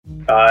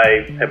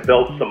I have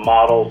built some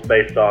models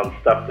based on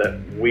stuff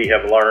that we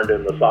have learned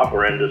in the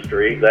software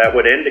industry that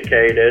would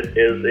indicate it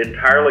is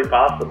entirely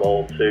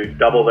possible to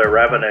double their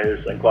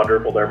revenues and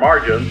quadruple their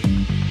margins.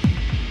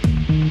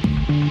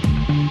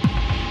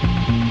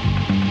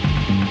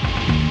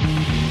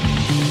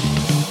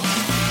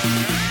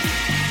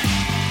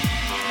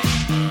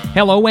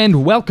 Hello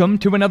and welcome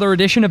to another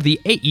edition of the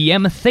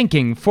AEM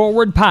Thinking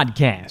Forward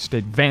podcast,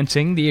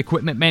 advancing the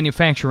equipment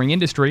manufacturing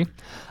industry.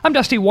 I'm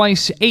Dusty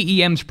Weiss,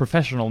 AEM's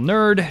professional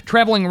nerd,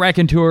 traveling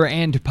raconteur,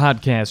 and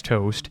podcast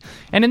host.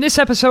 And in this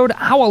episode,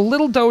 how a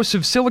little dose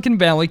of Silicon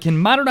Valley can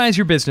modernize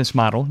your business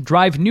model,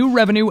 drive new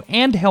revenue,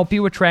 and help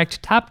you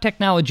attract top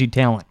technology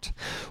talent.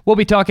 We'll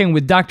be talking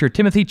with Dr.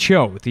 Timothy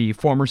Chou, the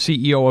former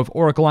CEO of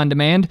Oracle On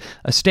Demand,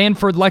 a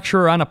Stanford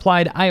lecturer on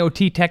applied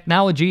IoT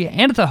technology,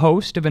 and the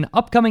host of an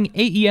upcoming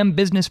AEM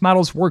Business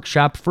Models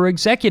Workshop for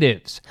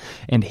executives.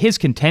 And his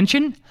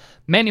contention?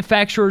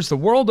 Manufacturers the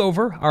world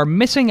over are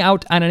missing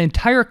out on an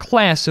entire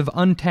class of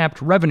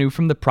untapped revenue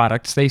from the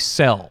products they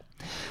sell.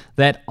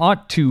 That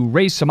ought to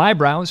raise some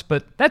eyebrows,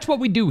 but that's what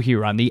we do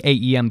here on the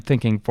AEM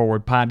Thinking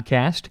Forward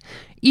podcast.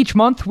 Each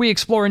month, we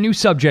explore a new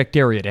subject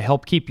area to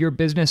help keep your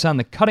business on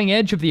the cutting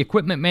edge of the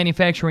equipment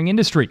manufacturing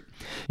industry.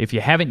 If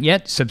you haven't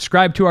yet,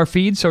 subscribe to our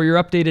feed so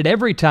you're updated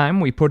every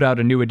time we put out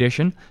a new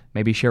edition.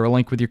 Maybe share a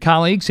link with your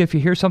colleagues if you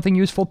hear something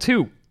useful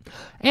too.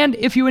 And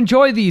if you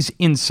enjoy these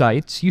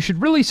insights, you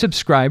should really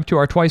subscribe to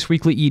our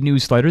twice-weekly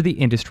e-newsletter, The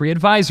Industry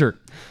Advisor.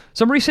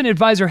 Some recent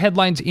advisor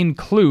headlines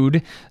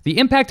include the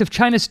impact of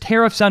China's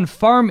tariffs on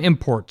farm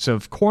imports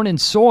of corn and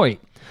soy,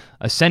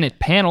 a Senate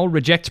panel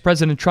rejects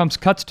President Trump's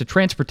cuts to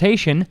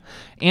transportation,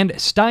 and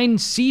Stein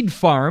Seed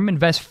Farm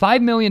invests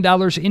 $5 million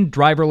in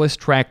driverless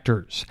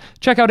tractors.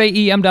 Check out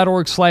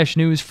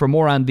aem.org/news for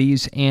more on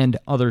these and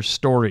other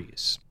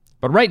stories.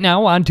 But right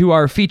now, on to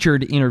our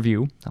featured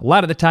interview. A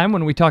lot of the time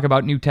when we talk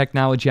about new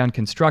technology on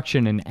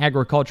construction and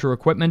agriculture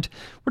equipment,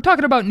 we're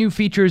talking about new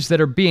features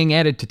that are being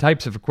added to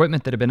types of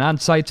equipment that have been on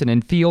sites and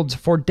in fields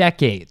for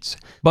decades.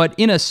 But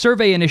in a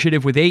survey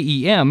initiative with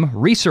AEM,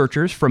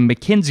 researchers from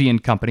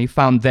McKinsey & Company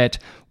found that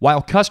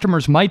while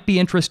customers might be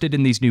interested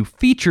in these new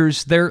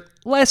features, they're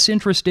less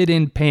interested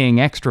in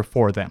paying extra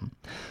for them.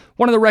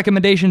 One of the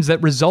recommendations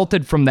that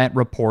resulted from that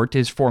report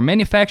is for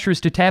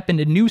manufacturers to tap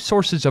into new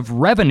sources of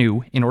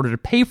revenue in order to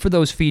pay for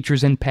those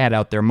features and pad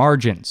out their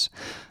margins.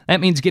 That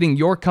means getting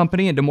your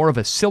company into more of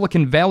a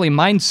Silicon Valley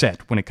mindset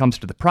when it comes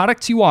to the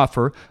products you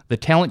offer, the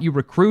talent you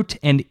recruit,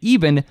 and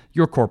even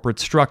your corporate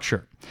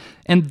structure.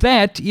 And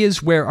that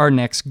is where our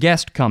next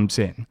guest comes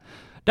in.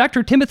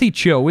 Dr. Timothy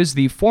Chou is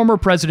the former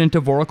president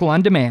of Oracle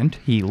On Demand.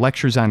 He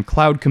lectures on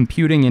cloud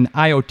computing and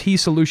IoT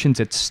solutions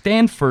at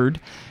Stanford,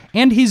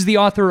 and he's the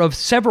author of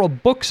several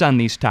books on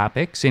these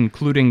topics,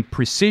 including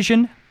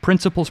Precision,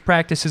 Principles,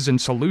 Practices,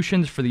 and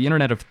Solutions for the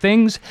Internet of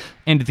Things,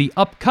 and the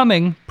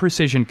upcoming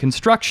Precision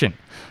Construction.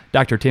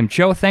 Dr. Tim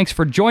Chou, thanks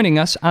for joining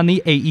us on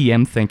the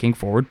AEM Thinking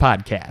Forward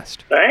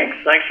podcast.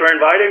 Thanks for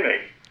inviting me.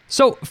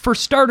 So, for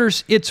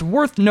starters, it's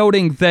worth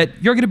noting that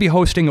you're going to be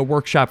hosting a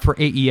workshop for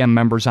AEM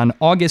members on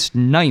August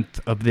 9th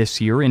of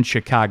this year in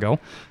Chicago.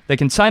 They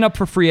can sign up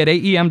for free at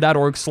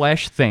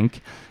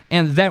aem.org/think,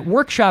 and that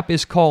workshop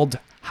is called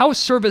How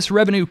Service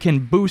Revenue Can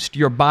Boost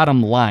Your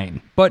Bottom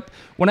Line. But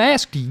when I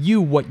asked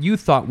you what you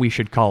thought we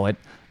should call it,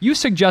 you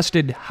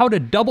suggested how to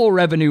double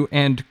revenue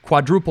and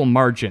quadruple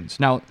margins.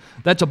 Now,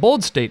 that's a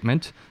bold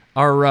statement.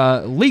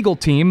 Our legal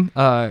team,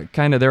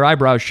 kind of their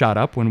eyebrows shot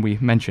up when we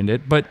mentioned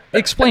it, but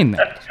explain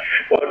that.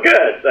 Well,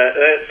 good.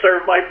 That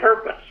served my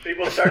purpose.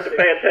 People start to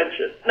pay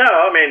attention. No,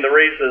 I mean, the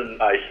reason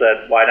I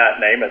said why not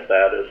name it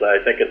that is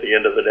I think at the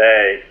end of the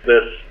day,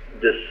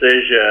 this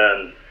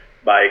decision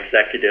by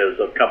executives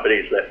of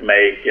companies that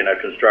make,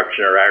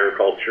 construction or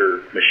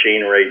agriculture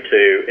machinery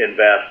to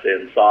invest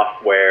in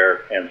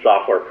software and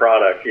software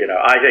product,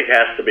 I think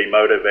has to be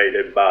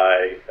motivated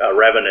by a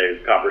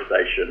revenue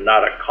conversation,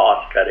 not a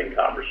cost-cutting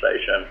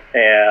conversation.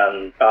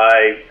 And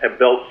I have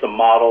built some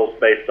models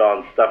based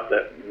on stuff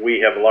that we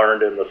have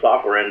learned in the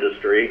software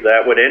industry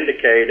that would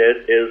indicate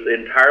it is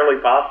entirely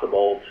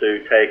possible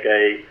to take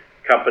a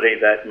company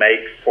that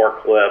makes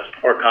forklifts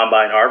or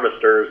combine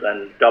harvesters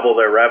and double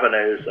their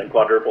revenues and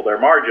quadruple their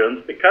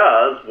margins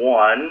because,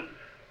 one,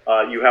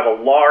 you have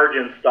a large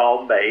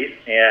installed base,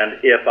 and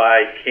if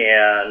I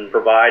can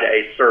provide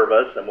a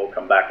service, and we'll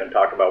come back and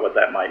talk about what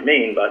that might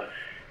mean, but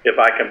if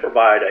I can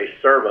provide a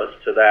service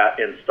to that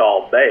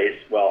installed base,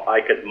 well,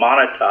 I could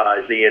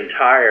monetize the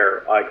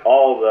entire,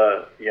 all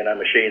the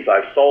machines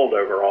I've sold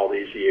over all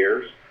these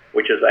years,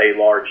 which is a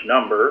large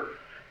number.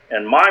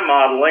 And my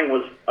modeling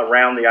was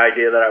around the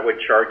idea that I would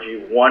charge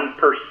you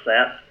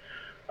 1%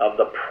 of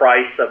the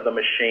price of the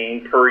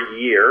machine per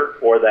year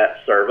for that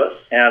service.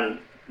 And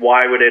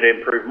why would it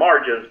improve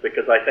margins?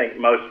 Because I think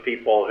most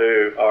people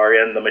who are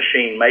in the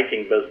machine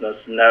making business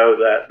know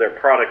that their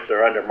products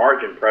are under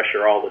margin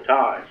pressure all the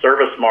time.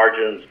 Service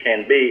margins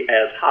can be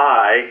as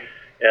high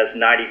as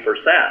 90%.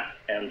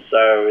 And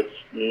so it's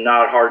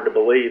not hard to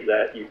believe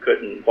that you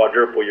couldn't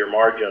quadruple your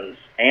margins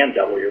and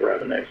double your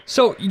revenues.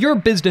 So your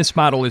business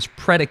model is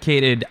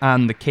predicated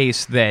on the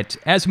case that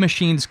as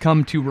machines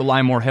come to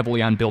rely more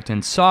heavily on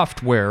built-in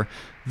software,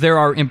 there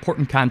are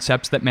important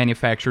concepts that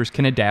manufacturers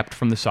can adapt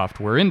from the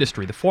software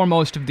industry. The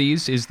foremost of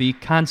these is the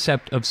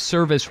concept of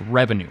service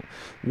revenue.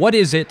 What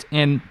is it,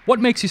 and what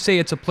makes you say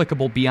it's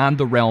applicable beyond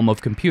the realm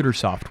of computer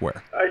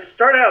software? I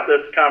start out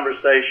this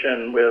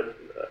conversation with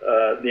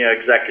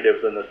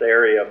executives in this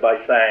area by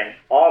saying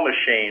all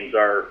machines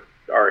are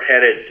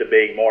headed to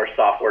being more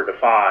software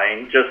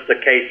defined. Just a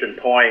case in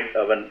point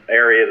of an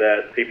area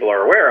that people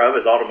are aware of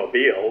is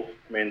automobiles.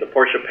 I mean, the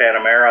Porsche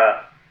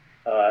Panamera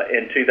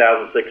in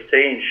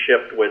 2016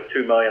 shipped with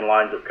 2 million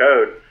lines of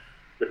code.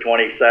 The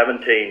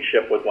 2017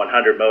 shipped with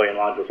 100 million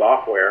lines of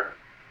software.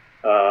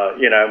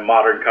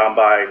 Modern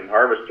combine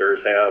harvesters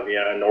have,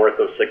 north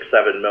of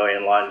 6-7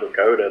 million lines of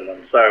code in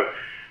them. So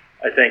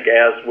I think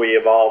as we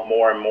evolve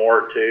more and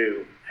more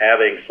to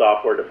having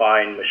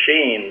software-defined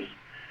machines,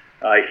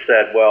 I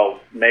said, well,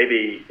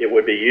 maybe it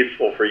would be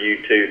useful for you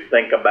to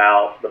think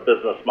about the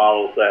business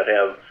models that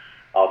have,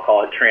 I'll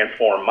call it,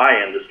 transformed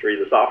my industry,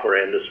 the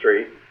software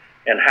industry,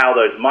 and how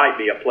those might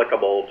be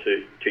applicable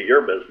to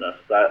your business.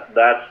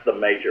 That's the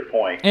major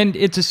point. And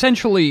it's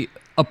essentially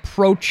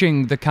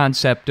approaching the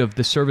concept of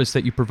the service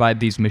that you provide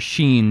these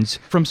machines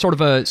from sort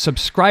of a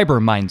subscriber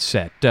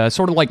mindset,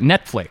 sort of like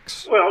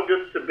Netflix. Well,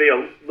 just to be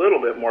a little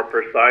bit more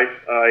precise,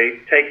 I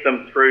take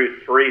them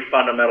through three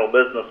fundamental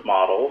business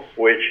models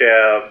which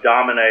have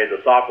dominated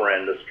the software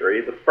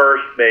industry. The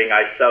first being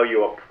I sell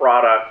you a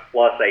product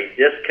plus a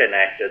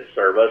disconnected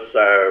service.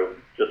 So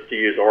just to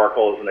use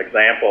Oracle as an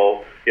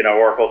example,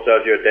 Oracle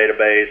sells you a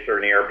database or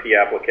an ERP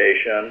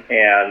application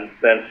and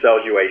then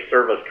sells you a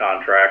service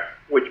contract,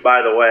 which,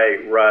 by the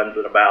way, runs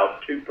at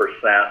about 2%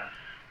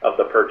 of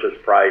the purchase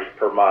price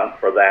per month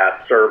for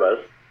that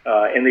service.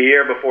 In the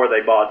year before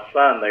they bought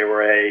Sun, they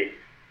were a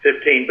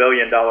 $15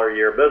 billion a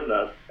year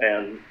business,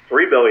 and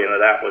 $3 billion of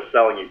that was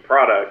selling you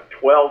product,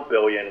 $12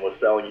 billion was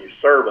selling you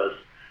service.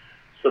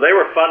 So they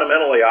were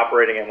fundamentally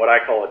operating in what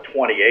I call a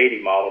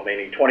 20-80 model,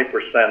 meaning 20%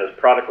 is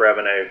product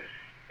revenue,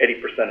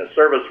 80% is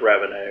service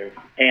revenue,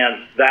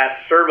 and that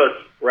service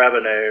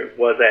revenue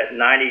was at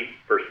 90%,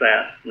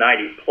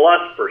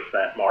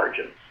 90+%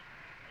 margins.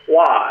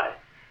 Why?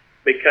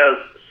 Because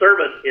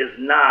service is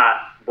not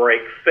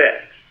break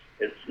fix.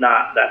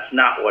 That's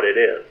not what it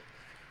is.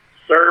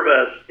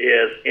 Service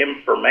is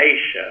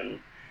information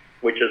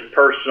which is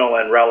personal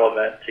and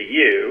relevant to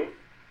you,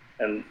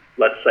 and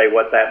let's say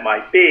what that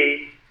might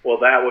be. Well,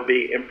 that would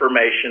be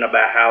information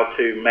about how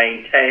to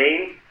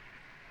maintain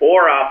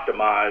or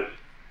optimize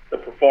the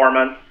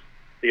performance,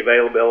 the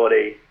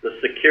availability, the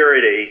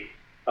security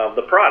of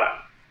the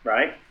product,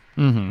 right?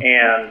 Mm-hmm.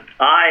 And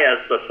I,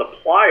 as the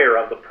supplier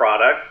of the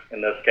product,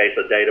 in this case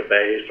a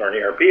database or an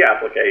ERP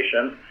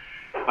application,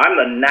 I'm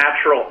the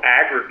natural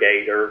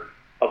aggregator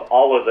of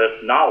all of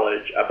this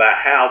knowledge about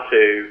how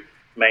to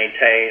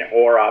maintain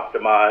or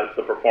optimize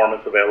the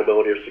performance,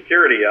 availability, or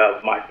security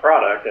of my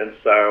product. And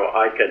so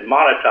I can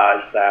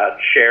monetize that,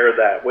 share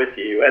that with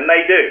you, and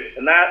they do.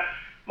 And that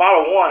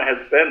Model 1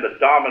 has been the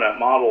dominant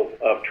model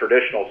of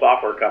traditional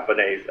software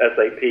companies,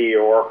 SAP,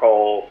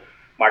 Oracle,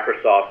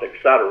 Microsoft,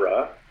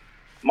 etc.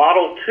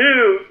 Model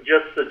 2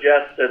 just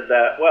suggested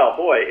that, well,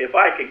 boy, if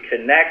I can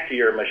connect to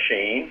your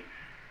machine,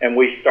 and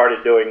we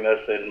started doing this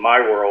in my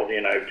world,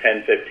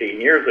 10,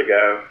 15 years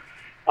ago,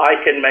 I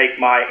can make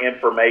my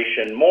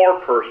information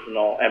more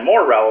personal and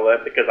more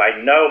relevant because I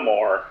know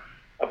more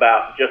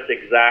about just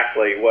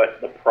exactly what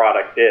the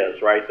product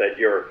is, right? That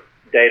your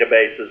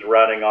database is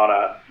running on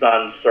a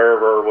Sun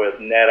server with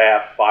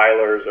NetApp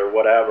filers or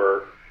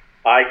whatever.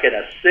 I can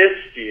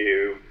assist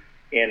you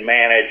in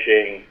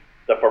managing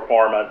the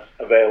performance,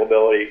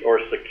 availability, or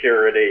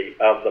security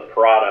of the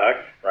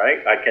product, right?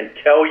 I can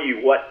tell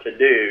you what to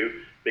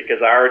do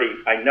because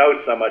I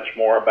know so much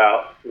more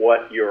about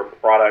what your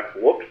product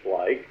looks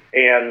like.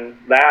 And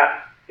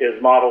that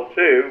is Model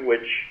 2,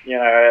 which,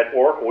 at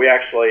Oracle, we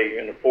actually,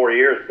 in 4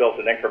 years, built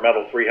an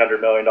incremental $300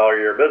 million a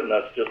year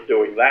business just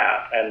doing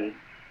that. And,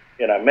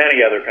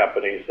 many other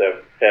companies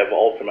have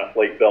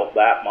ultimately built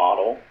that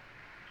model.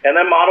 And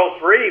then Model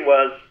 3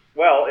 was,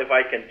 well, if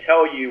I can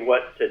tell you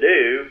what to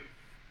do,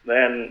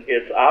 then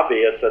it's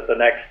obvious that the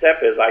next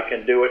step is I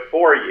can do it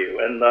for you.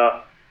 And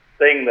the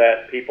thing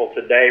that people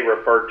today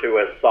refer to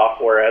as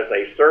software as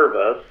a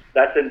service,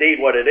 that's indeed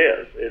what it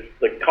is. It's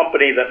the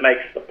company that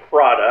makes the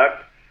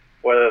product,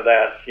 whether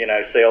that's,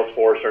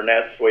 Salesforce or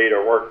NetSuite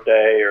or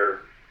Workday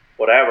or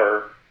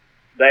whatever.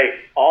 They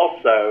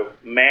also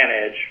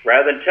manage,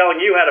 rather than telling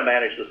you how to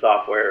manage the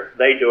software,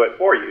 they do it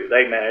for you.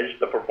 They manage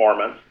the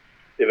performance,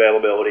 the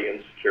availability,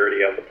 and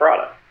security of the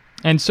product.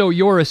 And so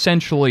you're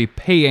essentially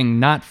paying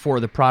not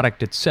for the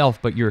product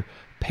itself, but you're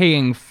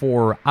paying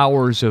for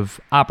hours of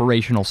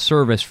operational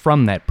service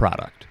from that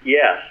product.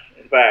 Yes.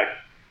 In fact,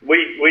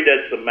 we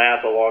did some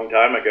math a long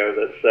time ago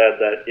that said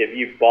that if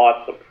you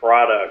bought the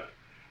product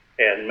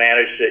and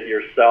managed it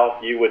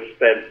yourself, you would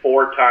spend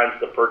 4 times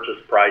the purchase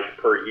price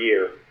per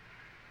year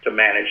to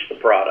manage the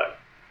product.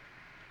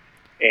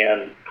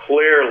 And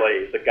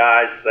clearly, the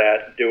guys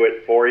that do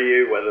it for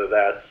you, whether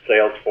that's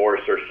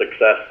Salesforce or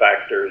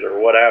SuccessFactors or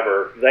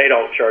whatever, they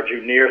don't charge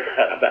you near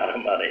that amount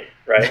of money,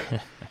 right?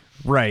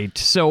 Right.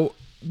 So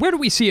where do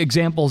we see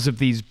examples of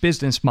these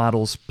business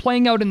models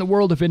playing out in the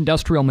world of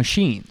industrial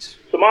machines?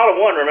 So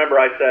Model 1, remember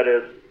I said,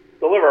 is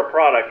deliver a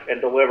product and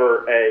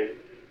deliver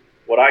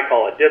what I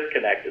call a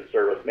disconnected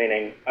service,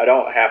 meaning I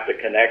don't have to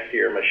connect to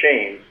your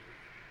machines.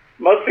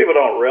 Most people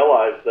don't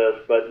realize this,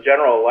 but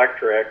General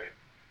Electric,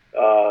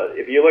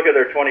 if you look at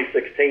their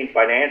 2016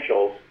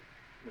 financials,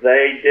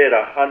 they did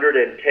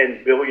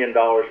 $110 billion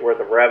worth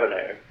of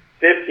revenue.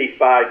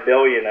 $55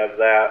 billion of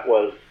that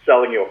was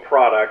selling you a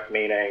product,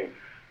 meaning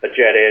a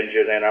jet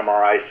engine, an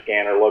MRI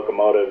scanner,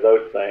 locomotive,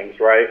 those things,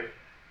 right?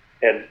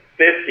 And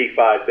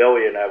 $55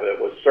 billion of it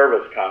was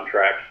service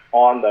contracts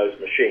on those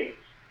machines.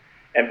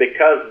 And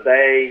because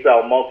they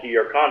sell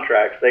multi-year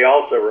contracts, they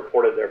also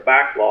reported their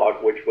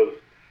backlog, which was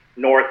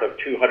north of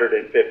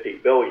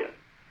 $250 billion.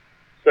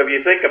 So if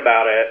you think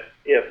about it,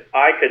 if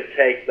I could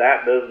take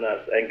that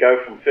business and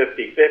go from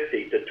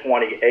 50/50 to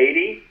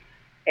 20/80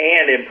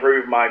 and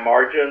improve my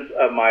margins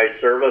of my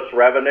service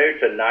revenue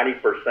to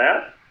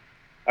 90%,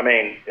 I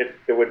mean,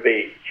 it would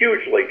be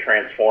hugely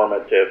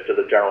transformative to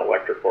the General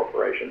Electric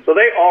Corporation. So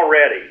they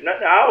already, now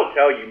I will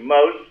tell you,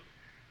 most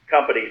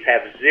companies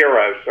have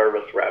zero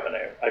service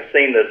revenue. I've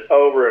seen this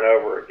over and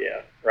over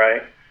again,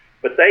 right?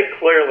 But they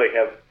clearly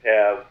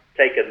have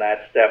taken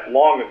that step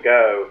long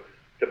ago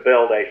to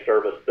build a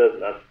service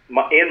business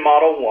in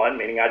Model 1,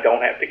 meaning I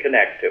don't have to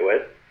connect to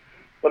it.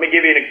 Let me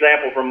give you an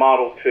example from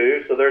Model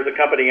 2. So there's a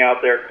company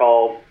out there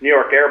called New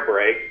York Air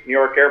Brake. New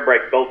York Air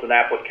Brake built an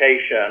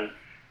application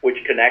which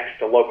connects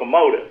to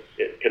locomotives.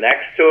 It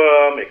connects to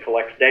them, it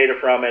collects data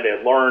from it,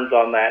 it learns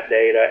on that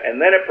data, and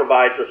then it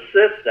provides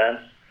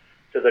assistance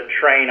to the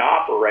train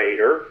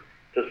operator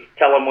to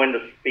tell them when to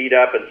speed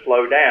up and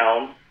slow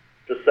down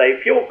to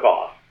save fuel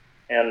costs.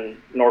 And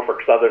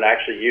Norfolk Southern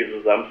actually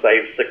uses them,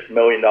 saves $6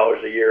 million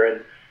a year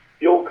in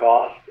fuel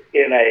costs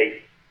in a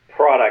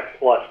product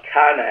plus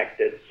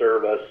connected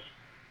service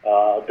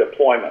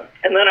deployment.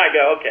 And then I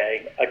go,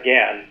 okay,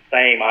 again,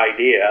 same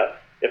idea.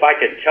 If I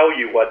can tell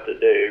you what to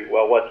do,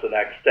 well, what's the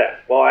next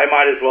step? Well, I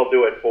might as well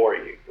do it for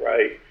you,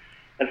 right?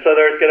 And so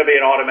there's going to be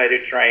an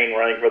automated train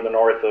running from the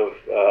north of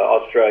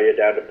Australia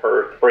down to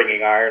Perth,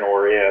 bringing iron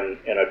ore in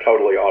a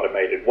totally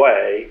automated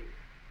way,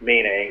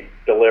 meaning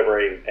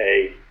delivering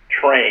a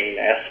train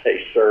as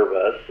a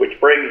service, which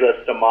brings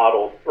us to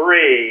Model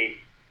 3,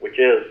 which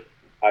is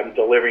I'm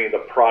delivering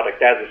the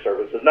product as a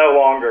service. It's no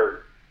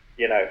longer,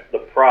 the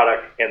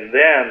product and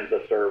then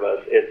the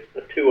service. It's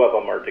the two of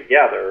them are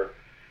together.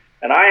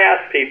 And I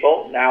ask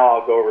people, now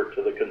I'll go over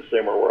to the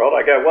consumer world.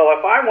 I go, well,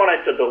 if I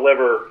wanted to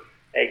deliver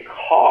a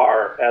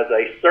car as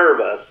a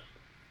service,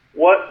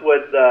 what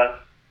would the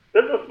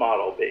business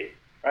model be,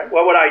 right?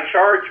 What would I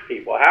charge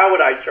people? How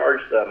would I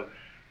charge them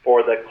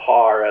for the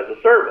car as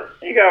a service?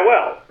 You go,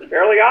 well, it's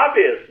fairly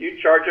obvious. You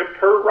charge them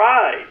per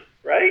ride,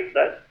 right?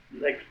 That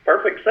makes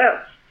perfect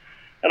sense.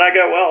 And I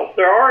go, well,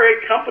 there are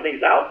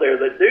companies out there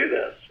that do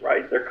this,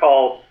 right? They're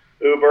called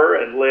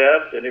Uber and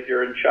Lyft, and if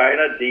you're in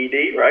China,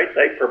 Didi, right?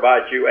 They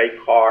provide you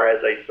a car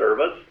as a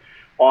service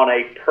on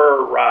a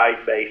per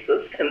ride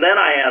basis. And then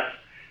I ask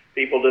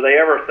people, do they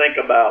ever think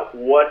about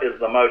what is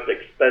the most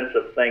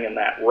expensive thing in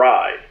that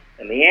ride?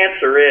 And the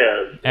answer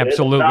is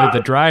absolutely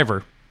the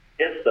driver.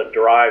 It's the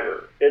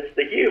driver. It's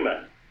the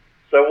human.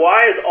 So why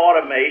is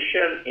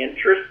automation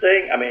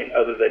interesting? I mean,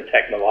 other than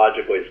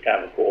technologically, it's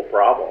kind of a cool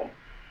problem.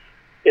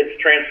 It's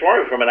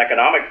transforming from an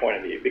economic point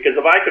of view, because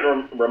if I could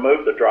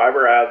remove the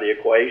driver out of the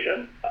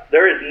equation,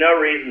 there is no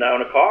reason to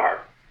own a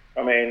car.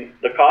 I mean,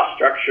 the cost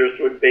structures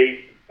would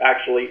be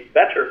actually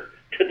better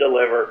to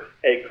deliver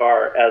a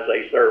car as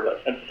a service.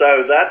 And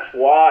so that's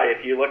why,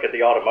 if you look at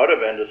the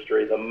automotive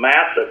industry, the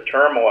massive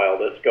turmoil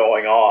that's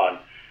going on,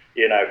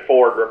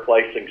 Ford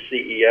replacing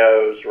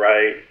CEOs,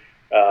 right?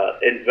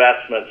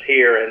 Investments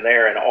here and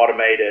there in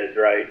automated,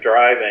 right,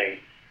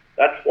 driving.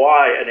 That's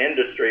why an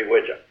industry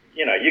which,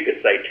 you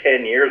could say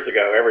 10 years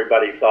ago,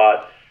 everybody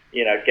thought,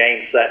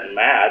 game, set, and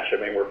match,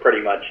 I mean, we're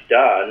pretty much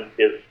done,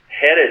 is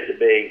headed to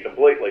being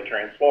completely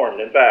transformed.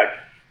 In fact,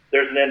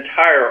 there's an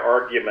entire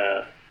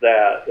argument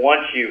that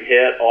once you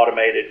hit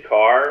automated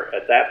car,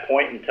 at that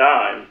point in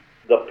time,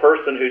 the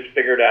person who's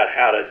figured out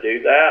how to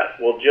do that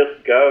will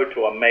just go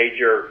to a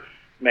major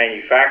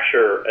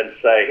manufacturer and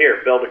say,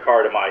 here, build a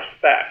car to my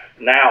spec.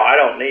 Now, I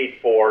don't need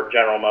Ford,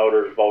 General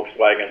Motors,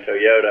 Volkswagen,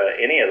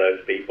 Toyota, any of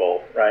those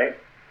people, right?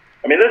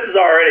 I mean, this has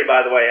already,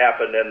 by the way,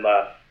 happened in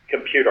the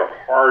computer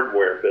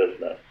hardware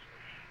business.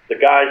 The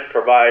guys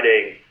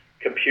providing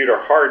computer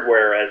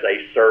hardware as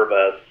a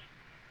service,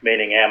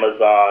 meaning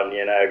Amazon,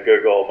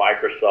 Google,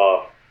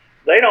 Microsoft,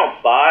 they don't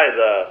buy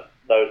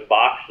those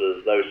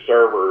boxes, those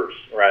servers,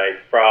 right,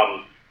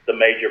 from the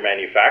major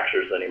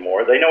manufacturers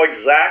anymore. They know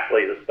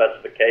exactly the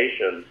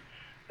specifications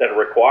that are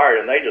required,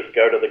 and they just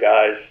go to the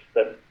guys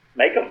that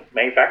make them,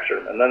 manufacture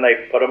them, and then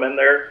they put them in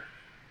their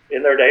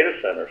data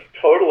centers,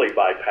 totally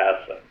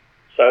bypassing.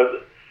 So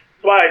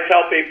that's why I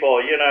tell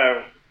people,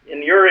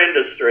 in your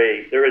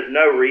industry, there is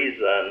no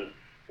reason,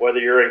 whether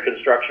you're in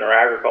construction or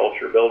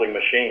agriculture building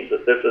machines,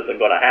 that this isn't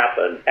going to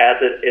happen, as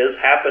it is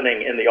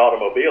happening in the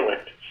automobile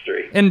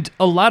industry. And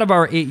a lot of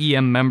our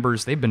AEM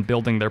members, they've been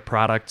building their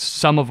products,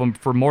 some of them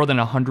for more than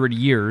 100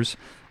 years.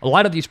 A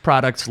lot of these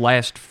products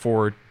last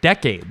for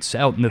decades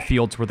out in the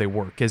fields where they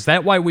work. Is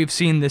that why we've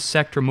seen this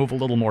sector move a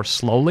little more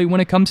slowly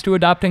when it comes to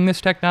adopting this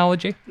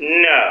technology?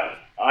 No.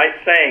 I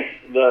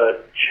think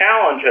the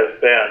challenge has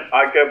been,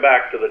 I go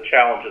back to the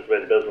challenge has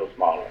been business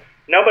model.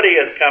 Nobody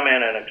has come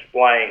in and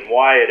explained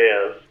why it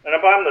is. And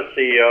if I'm the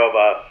CEO of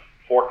a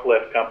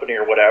forklift company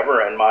or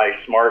whatever, and my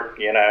smart,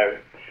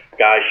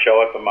 guys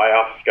show up in my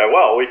office and go,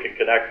 well, we can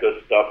connect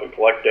this stuff and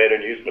collect data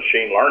and use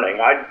machine learning.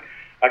 I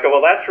go,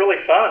 well, that's really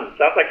fun.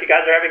 Sounds like you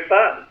guys are having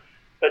fun.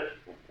 But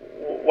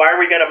why are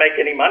we going to make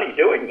any money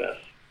doing this?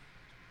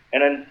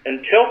 And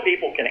until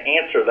people can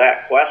answer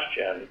that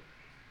question,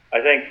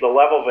 I think the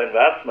level of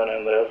investment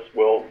in this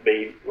will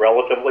be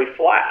relatively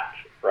flat,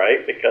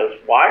 right? Because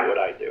why would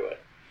I do it?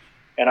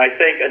 And I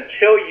think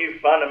until you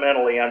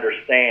fundamentally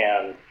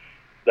understand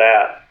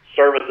that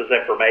service is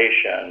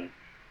information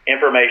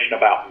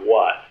about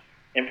what?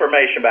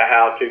 Information about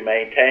how to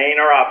maintain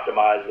or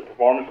optimize the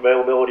performance,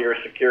 availability, or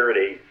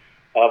security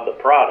of the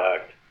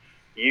product,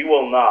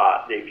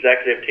 the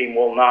executive team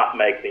will not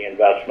make the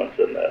investments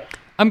in this.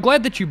 I'm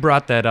glad that you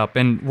brought that up,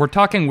 and we're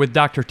talking with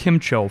Dr. Tim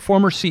Chou,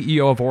 former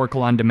CEO of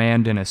Oracle On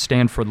Demand and a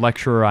Stanford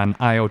lecturer on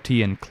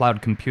IoT and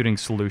cloud computing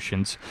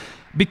solutions.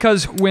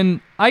 Because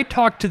when I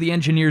talk to the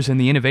engineers and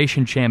the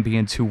innovation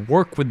champions who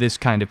work with this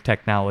kind of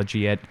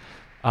technology at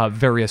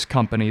various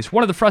companies,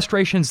 one of the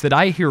frustrations that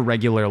I hear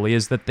regularly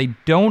is that they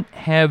don't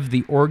have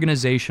the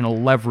organizational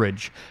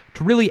leverage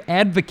to really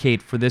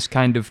advocate for this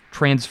kind of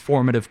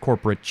transformative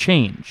corporate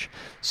change.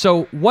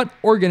 So what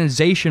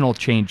organizational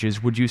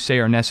changes would you say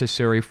are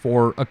necessary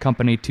for a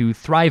company to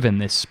thrive in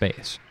this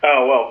space?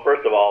 Oh, well,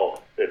 first of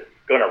all, it's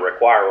going to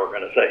require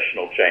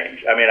organizational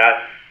change.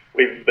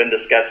 We've been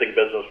discussing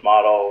business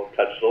model,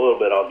 touched a little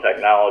bit on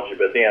technology,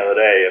 but at the end of the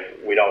day,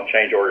 if we don't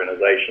change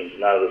organizations,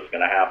 none of this is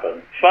going to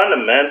happen.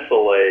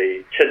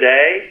 Fundamentally,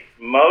 today,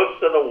 most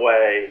of the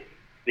way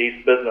these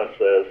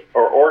businesses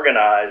are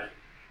organized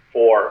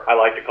for, I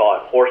like to call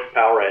it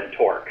horsepower and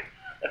torque,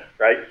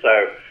 right?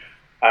 So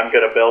I'm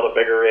going to build a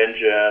bigger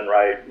engine,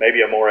 right?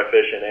 Maybe a more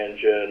efficient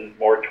engine,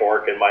 more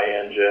torque in my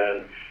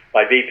engine.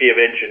 My VP of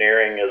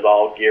engineering is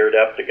all geared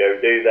up to go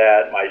do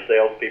that. My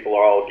salespeople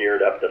are all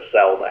geared up to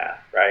sell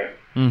that, right?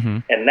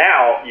 Mm-hmm. And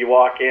now you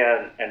walk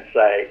in and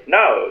say,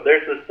 no,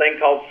 there's this thing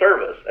called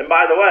service. And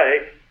by the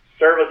way,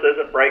 service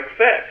isn't break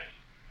fix.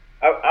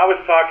 I was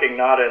talking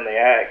not in the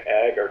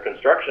ag or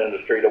construction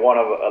industry to one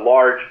of a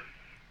large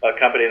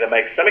company that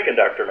makes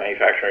semiconductor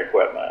manufacturing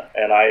equipment.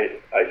 And I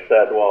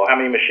said, well, how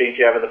many machines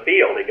do you have in the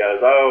field? He goes,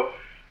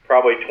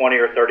 probably 20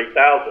 or 30,000.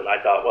 I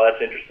thought, well,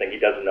 that's interesting. He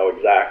doesn't know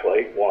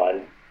exactly,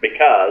 one,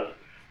 because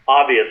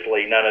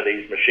obviously none of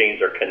these machines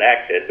are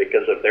connected,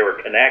 because if they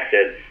were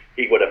connected,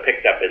 he would have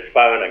picked up his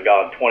phone and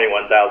gone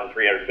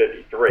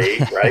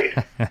 21,353, right?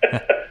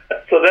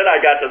 So then I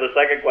got to the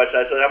second question.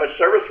 I said, how much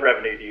service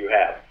revenue do you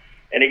have?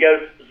 And he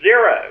goes,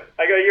 0.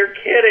 I go, you're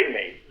kidding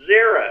me,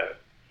 0.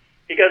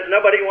 He goes,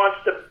 nobody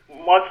wants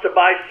to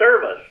buy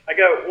service. I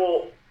go,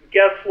 well,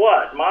 guess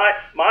what?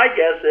 My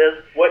guess is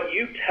what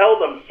you tell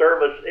them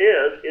service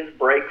is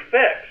break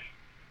fix.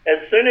 As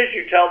soon as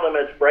you tell them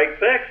it's break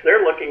fix,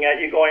 they're looking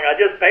at you going, I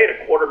just paid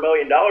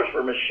 $250,000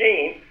 for a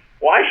machine.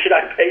 Why should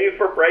I pay you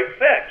for break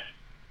fix?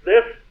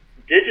 This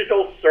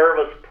digital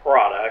service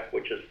product,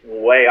 which is the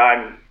way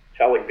I'm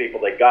telling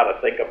people they got to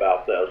think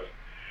about this,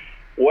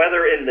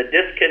 whether in the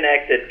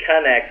disconnected,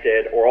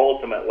 connected, or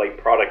ultimately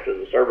product as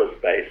a service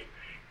space,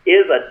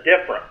 is a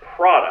different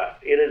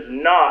product. It is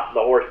not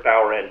the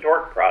horsepower and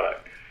torque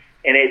product.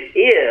 And it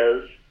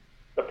is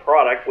the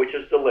product which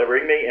is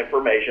delivering me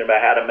information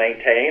about how to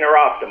maintain or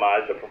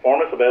optimize the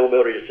performance,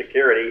 availability, or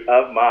security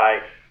of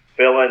my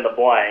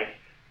fill-in-the-blank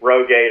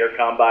rogator,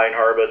 combine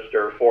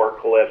harvester,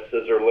 forklift,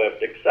 scissor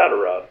lift,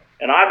 etc.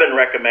 And I've been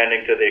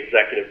recommending to the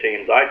executive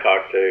teams I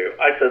talk to,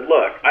 I said,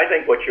 look, I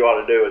think what you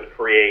ought to do is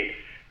create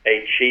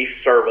a chief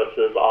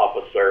services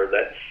officer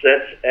that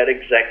sits at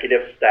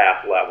executive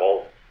staff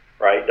level,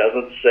 right?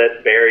 Doesn't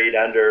sit buried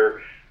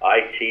under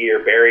IT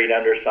or buried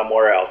under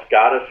somewhere else.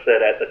 Got to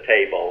sit at the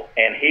table.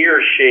 And he or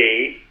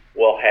she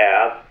will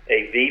have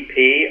a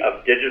VP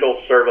of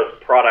digital service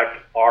product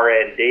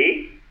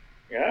R&D,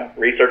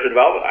 research and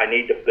development. I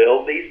need to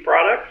build these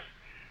products.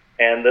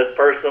 And this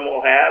person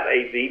will have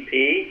a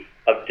VP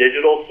of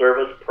digital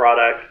service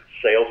product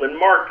sales and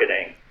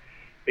marketing.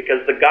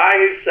 Because the guy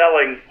who's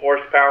selling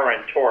horsepower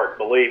and torque,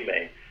 believe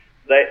me,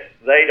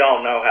 they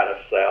don't know how to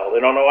sell. They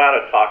don't know how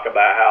to talk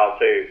about how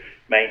to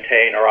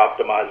maintain or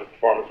optimize the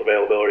performance,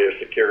 availability, or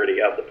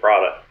security of the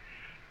product.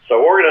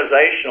 So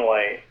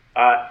organizationally,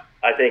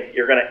 I think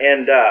you're going to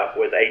end up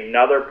with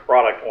another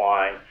product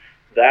line.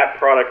 That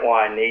product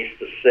line needs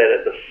to sit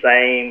at the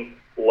same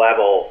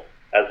level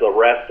as the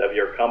rest of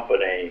your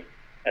company,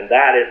 and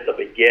that is the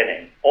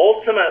beginning.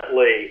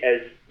 Ultimately,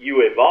 as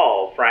you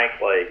evolve,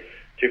 frankly,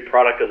 to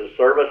product as a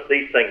service,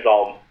 these things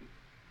all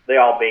they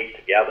all meet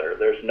together.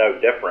 There's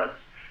no difference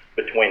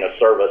between a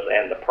service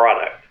and the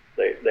product.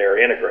 They're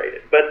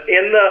integrated. But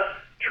in the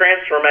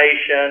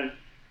transformation,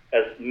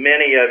 as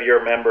many of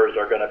your members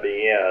are going to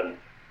be in,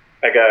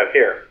 I go,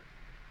 here,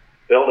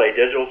 build a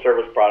digital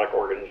service product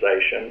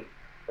organization,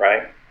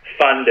 right?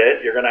 Fund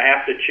it. You're going to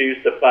have to choose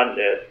to fund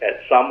it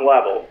at some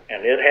level,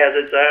 and it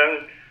has its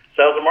own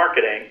sales and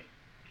marketing,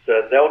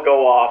 so they'll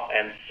go off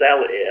and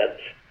sell it,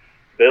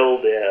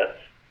 build it,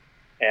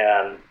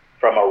 and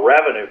from a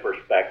revenue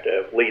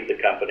perspective, lead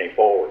the company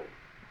forward.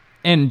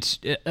 And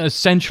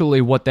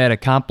essentially what that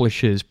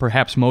accomplishes,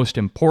 perhaps most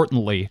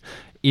importantly,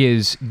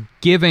 is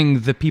giving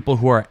the people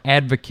who are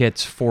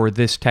advocates for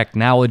this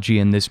technology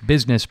and this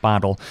business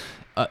model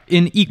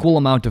an equal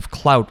amount of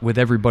clout with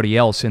everybody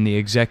else in the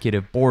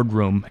executive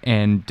boardroom,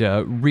 and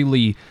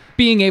really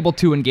being able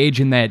to engage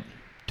in that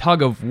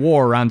tug of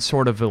war on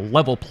sort of a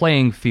level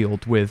playing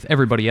field with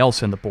everybody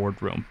else in the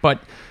boardroom.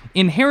 But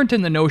inherent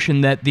in the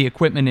notion that the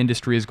equipment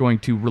industry is going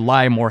to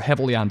rely more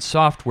heavily on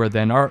software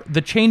then are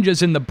the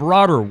changes in the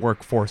broader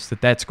workforce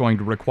that's going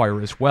to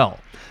require as well.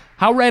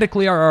 How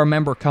radically are our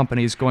member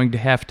companies going to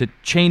have to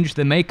change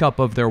the makeup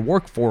of their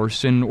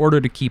workforce in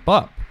order to keep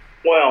up?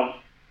 Well,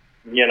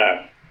 you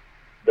know,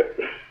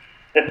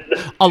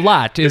 a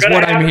lot is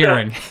what I'm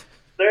hearing.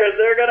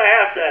 They're going to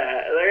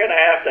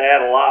have to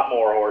add a lot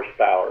more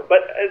horsepower. But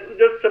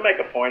just to make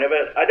a point of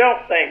it, I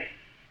don't think,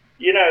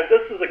 you know,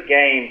 this is a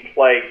game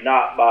played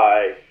not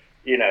by,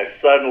 you know,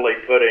 suddenly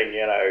putting,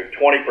 you know,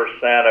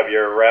 20% of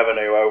your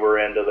revenue over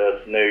into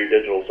this new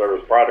digital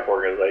service product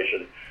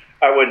organization.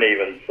 I wouldn't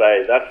even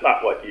say that's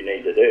not what you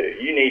need to do.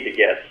 You need to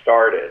get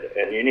started,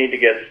 and you need to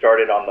get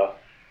started on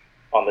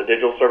the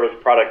digital service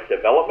product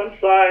development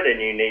side, and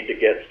you need to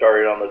get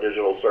started on the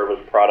digital service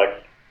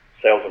product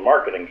sales and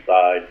marketing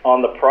side.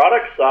 On the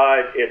product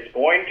side, it's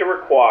going to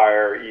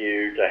require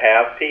you to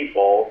have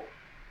people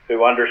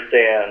who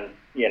understand,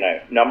 you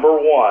know, number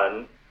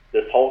one,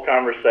 this whole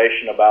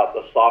conversation about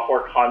the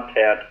software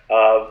content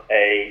of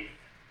a,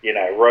 you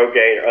know,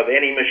 RoGate of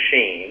any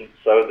machine.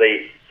 So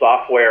the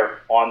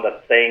software on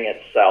the thing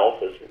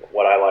itself is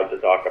what I like to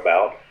talk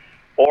about,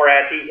 or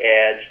at the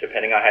edge,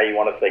 depending on how you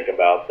want to think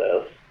about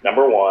this.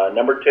 Number one.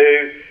 Number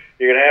two,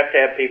 you're going to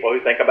have people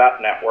who think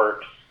about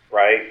networks,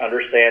 right?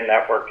 Understand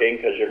networking,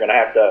 because you're going to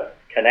have to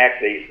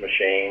connect these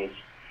machines.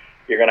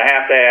 You're going to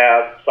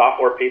have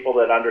software people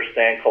that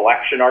understand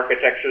collection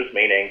architectures,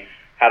 meaning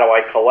how do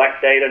I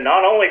collect data,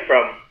 not only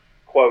from,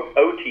 quote,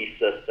 OT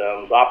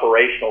systems,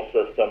 operational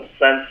systems,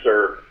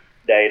 sensor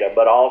data,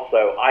 but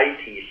also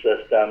IT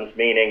systems,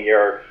 meaning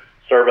your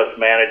service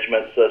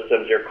management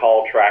systems, your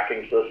call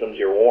tracking systems,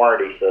 your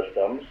warranty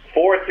systems.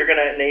 Fourth, you're going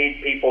to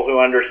need people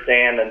who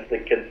understand and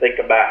can think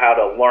about how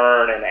to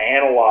learn and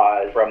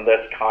analyze from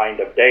this kind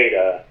of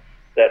data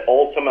that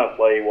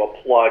ultimately will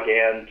plug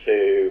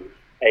into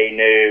a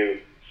new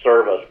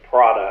service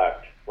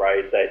product,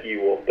 right, that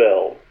you will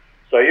build.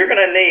 So you're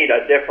going to need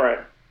a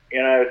different,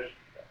 you know,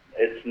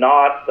 it's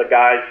not the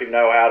guys who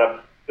know how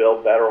to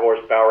build better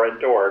horsepower and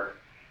torque.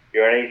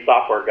 You're going to need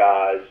software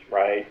guys,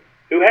 right,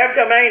 who have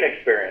domain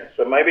experience.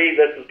 So maybe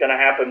this is going to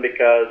happen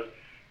because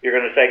you're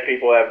going to take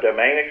people who have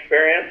domain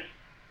experience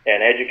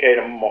and educate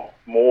them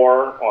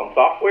more on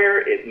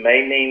software. It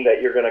may mean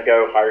that you're going to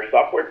go hire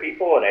software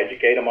people and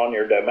educate them on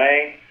your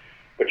domain,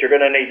 but you're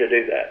going to need to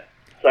do that.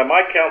 So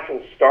my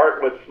counsel,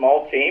 start with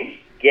small teams,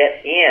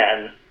 get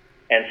in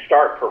and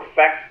start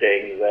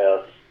perfecting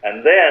this,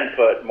 and then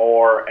put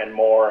more and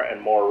more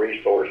and more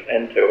resource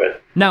into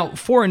it. Now,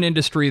 for an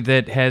industry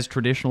that has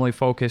traditionally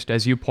focused,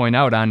 as you point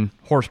out, on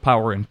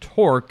horsepower and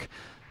torque,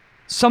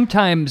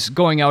 sometimes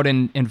going out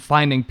and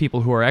finding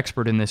people who are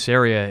expert in this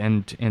area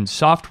and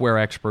software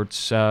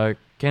experts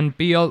can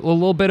be a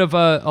little bit of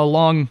a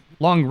long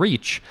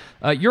reach.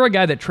 You're a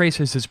guy that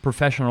traces his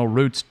professional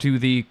roots to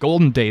the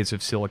golden days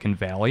of Silicon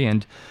Valley,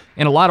 and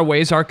in a lot of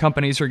ways, our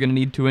companies are going to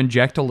need to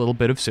inject a little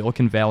bit of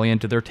Silicon Valley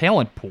into their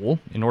talent pool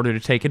in order to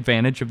take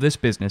advantage of this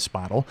business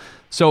model.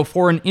 So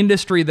for an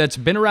industry that's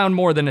been around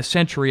more than a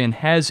century and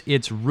has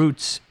its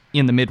roots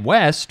in the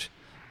Midwest,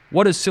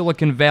 what does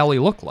Silicon Valley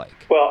look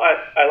like? Well,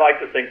 I like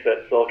to think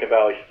that Silicon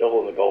Valley's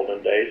still in the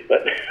golden days, but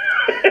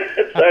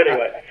so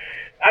anyway.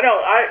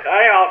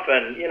 I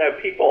often, you know,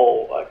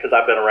 people, because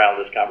I've been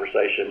around this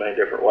conversation many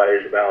different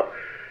ways about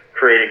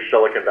creating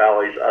Silicon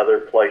Valleys other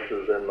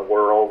places in the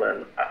world,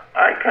 and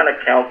I kind of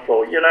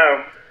counsel, you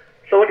know,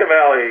 Silicon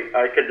Valley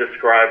I could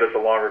describe as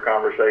a longer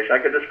conversation. I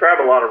could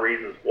describe a lot of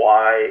reasons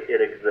why it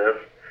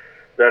exists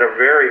that are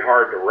very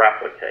hard to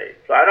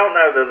replicate. So I don't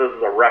know that this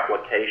is a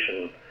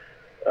replication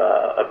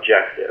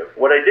objective.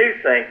 What I do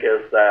think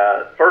is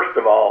that, first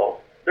of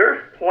all,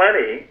 there's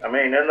plenty, I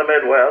mean, in the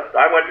Midwest.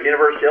 I went to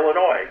University of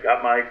Illinois,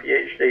 got my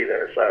PhD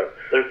there. So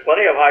there's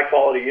plenty of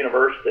high-quality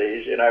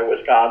universities, you know,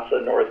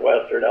 Wisconsin,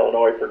 Northwestern,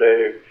 Illinois,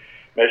 Purdue,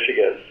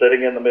 Michigan,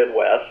 sitting in the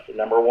Midwest,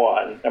 number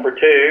one. Number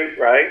two,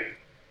 right,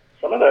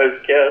 some of those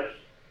kids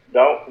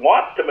don't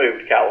want to move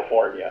to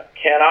California.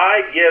 Can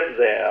I give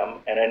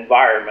them an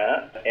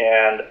environment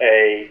and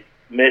a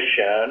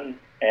mission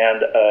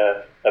and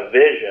a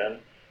vision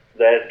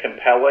that's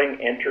compelling,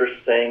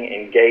 interesting,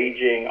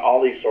 engaging,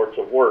 all these sorts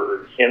of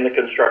words in the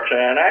construction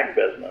and ag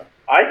business?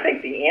 I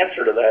think the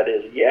answer to that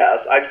is yes.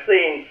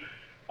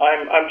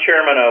 I'm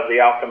chairman of the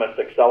Alchemist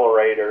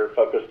Accelerator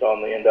focused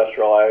on the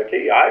industrial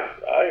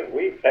IoT.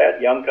 We've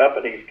had young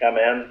companies come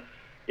in,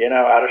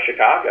 out of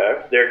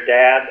Chicago. Their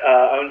dad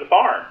owns a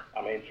farm.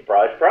 I mean,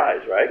 surprise,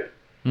 surprise, right?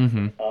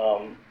 Mm-hmm.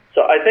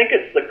 So I think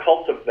it's the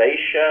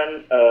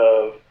cultivation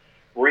of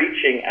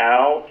reaching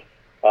out,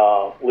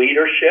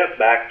 leadership,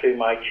 back to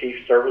my chief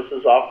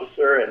services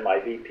officer and my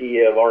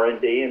VP of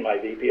R&D and my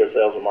VP of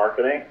sales and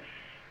marketing.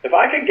 If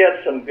I could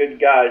get some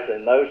good guys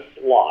in those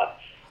slots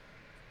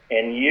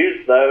and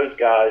use those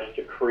guys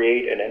to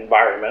create an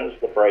environment,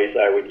 is the phrase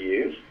I would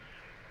use,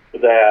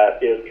 that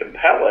is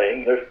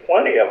compelling, there's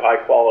plenty of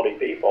high-quality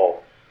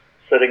people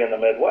sitting in the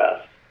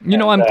Midwest.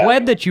 I'm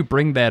glad that you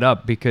bring that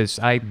up, because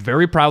I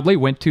very proudly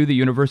went to the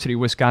University of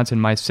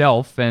Wisconsin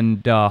myself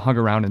and hung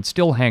around and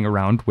still hang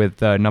around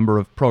with a number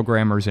of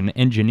programmers and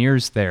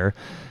engineers there.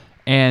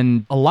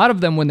 And a lot of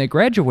them, when they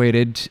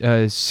graduated,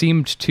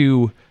 seemed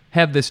to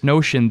have this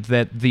notion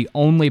that the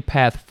only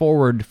path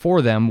forward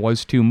for them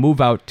was to move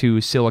out to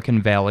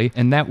Silicon Valley,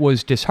 and that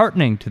was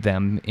disheartening to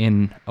them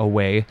in a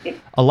way.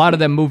 A lot of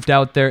them moved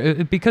out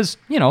there because,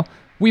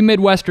 we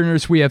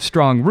Midwesterners, we have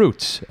strong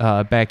roots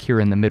back here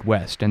in the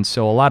Midwest, and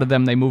so a lot of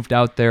them, they moved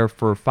out there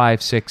for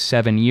 5, 6,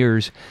 7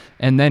 years,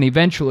 and then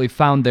eventually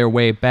found their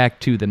way back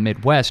to the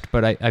Midwest.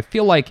 But I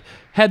feel like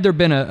had there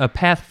been a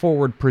path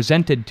forward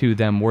presented to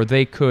them where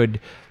they could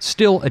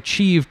still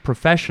achieve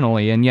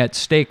professionally and yet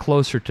stay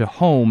closer to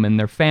home and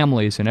their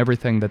families and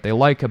everything that they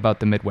like about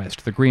the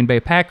Midwest, the Green Bay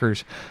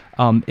Packers,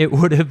 it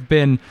would have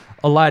been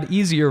a lot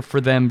easier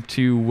for them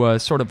to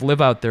sort of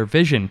live out their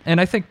vision.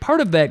 And I think part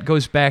of that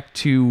goes back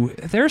to,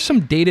 there are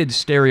some dated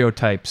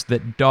stereotypes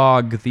that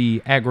dog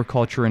the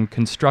agriculture and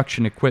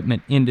construction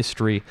equipment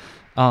industry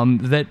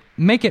that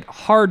make it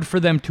hard for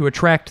them to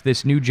attract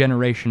this new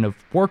generation of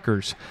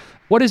workers.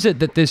 What is it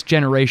that this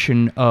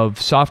generation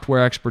of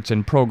software experts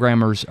and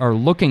programmers are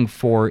looking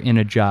for in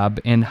a job,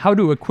 and how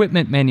do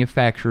equipment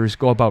manufacturers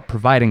go about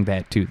providing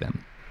that to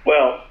them?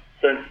 Well,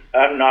 since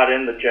I'm not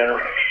in the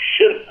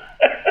generation,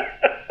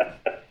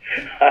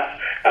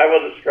 I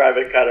will describe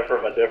it kind of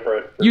from a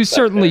different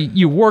perspective.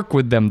 You work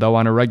with them, though,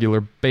 on a regular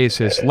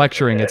basis,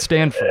 lecturing at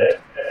Stanford.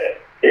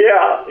 Yeah,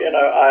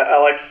 I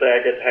like to say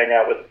I get to hang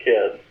out with the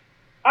kids.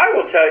 I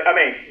will tell you,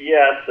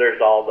 yes, there's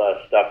all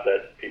the stuff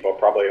that people are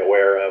probably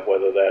aware of,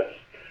 whether that's,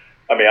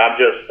 I'm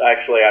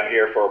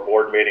here for a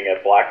board meeting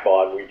at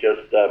Blackbaud. We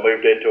just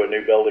moved into a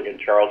new building in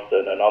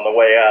Charleston, and on the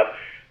way up,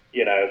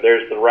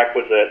 there's the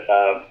requisite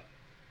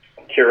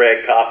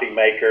Keurig coffee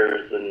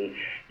makers and,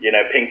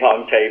 ping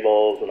pong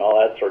tables and all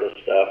that sort of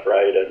stuff,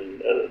 right,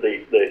 and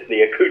the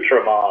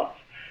accoutrements.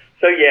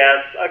 So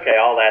yes, okay,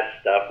 all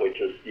that stuff,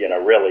 which is,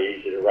 really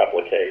easy to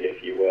replicate,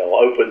 if you will,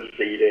 open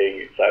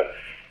seating. So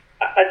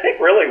I think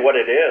really what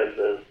it is,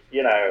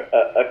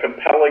 a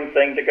compelling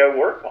thing to go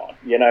work on.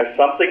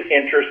 Something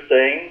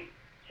interesting,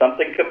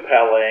 something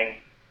compelling,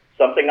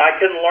 something I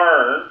can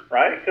learn,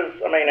 right? Because,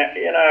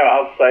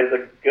 I'll say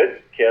the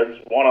good kids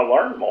want to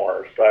learn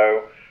more.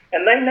 So,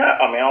 and they know,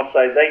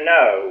 they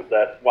know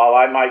that while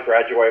I might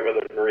graduate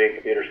with a degree in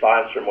computer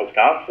science from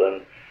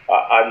Wisconsin,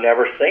 I've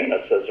never seen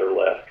a scissor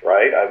lift,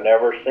 right? I've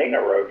never seen a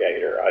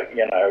rogator.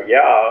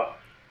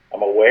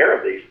 I'm aware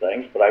of these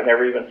things, but I've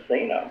never even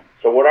seen them.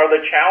 So what are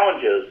the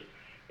challenges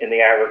in the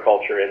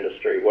agriculture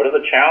industry? What are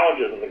the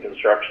challenges in the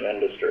construction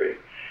industry?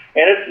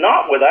 And it's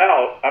not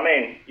without,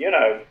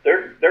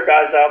 there are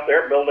guys out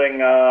there building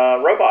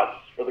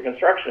robots for the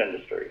construction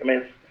industry.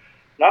 It's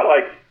not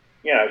like,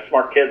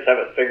 smart kids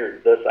haven't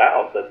figured this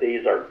out, that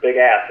these are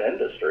big-ass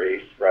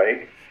industries,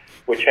 right,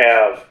 which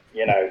have,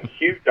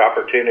 huge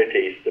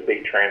opportunities to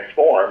be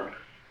transformed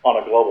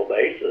on a global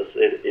basis.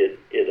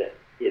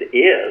 It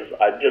is.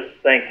 I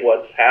just think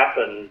what's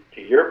happened,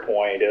 to your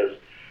point, is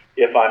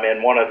if I'm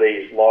in one of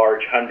these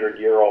large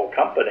 100-year-old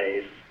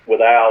companies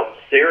without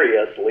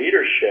serious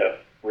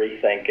leadership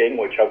rethinking,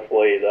 which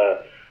hopefully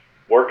the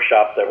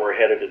workshop that we're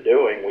headed to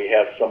doing, we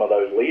have some of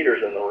those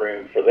leaders in the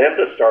room, for them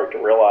to start to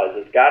realize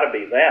it's got to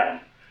be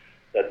them,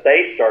 that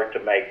they start to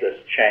make this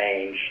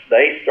change,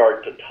 they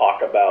start to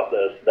talk about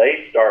this,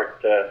 they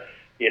start to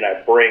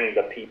bring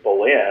the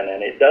people in.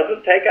 And it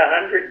doesn't take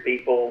 100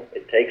 people,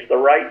 it takes the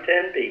right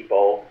 10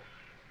 people,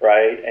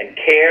 right? And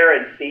care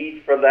and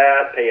feed for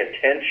that, pay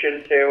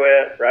attention to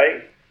it,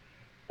 right?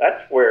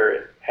 That's where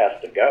it has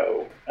to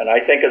go. And I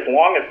think as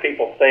long as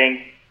people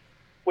think,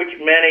 which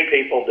many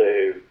people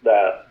do,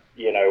 that,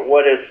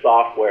 what is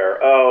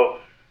software? Oh,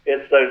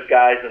 it's those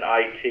guys in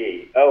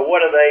IT. Oh,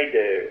 what do they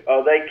do?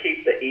 Oh, they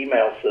keep the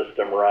email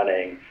system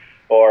running,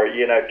 or,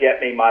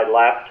 get me my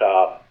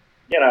laptop.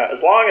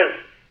 As long as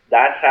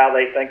that's how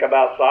they think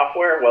about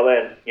software, well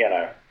then,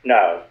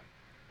 no,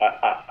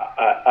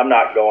 I'm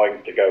not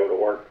going to go to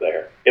work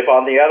there. If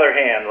on the other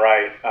hand,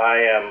 right, I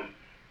am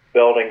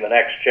building the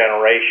next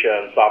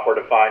generation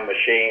software-defined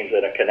machines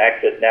in a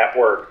connected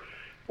network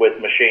with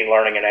machine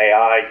learning and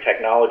AI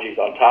technologies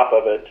on top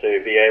of it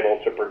to be able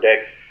to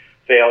predict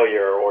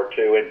failure or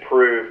to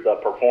improve the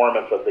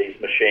performance of these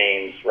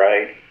machines,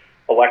 right?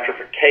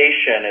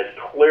 Electrification is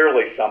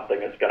clearly something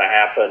that's going to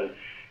happen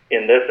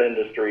in this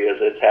industry as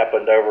it's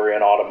happened over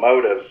in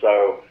automotive.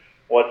 So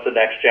what's the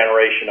next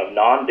generation of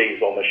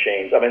non-diesel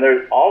machines? I mean,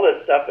 there's all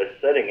this stuff is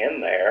sitting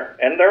in there,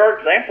 and there are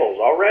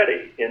examples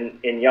already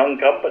in young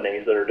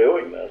companies that are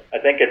doing this. I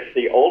think it's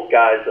the old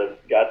guys that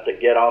got to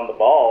get on the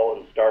ball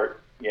and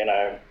start,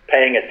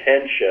 paying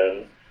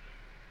attention,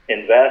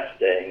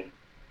 investing,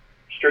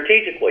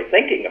 strategically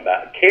thinking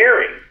about,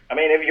 caring. I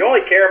mean, if you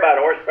only care about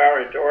horsepower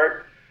and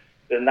torque,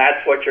 then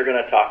that's what you're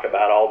going to talk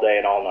about all day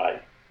and all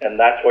night, and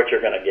that's what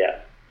you're going to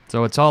get.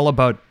 So it's all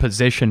about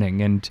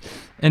positioning,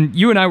 and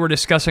you and I were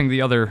discussing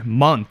the other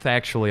month,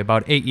 actually,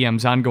 about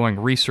AEM's ongoing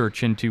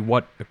research into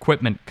what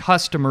equipment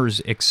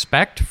customers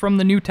expect from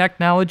the new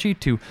technology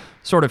to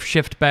sort of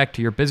shift back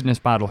to your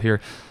business model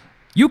here.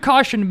 You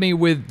cautioned me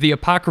with the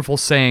apocryphal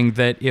saying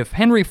that if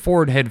Henry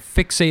Ford had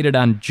fixated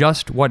on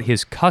just what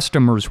his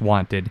customers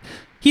wanted,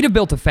 he'd have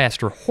built a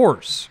faster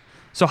horse.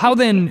 So how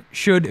then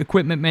should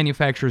equipment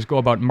manufacturers go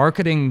about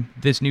marketing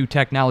this new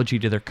technology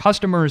to their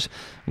customers?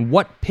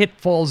 What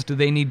pitfalls do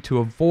they need to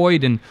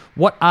avoid, and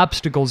what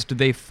obstacles do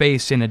they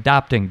face in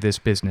adopting this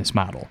business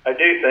model? I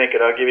do think,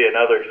 and I'll give you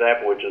another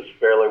example which is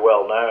fairly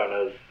well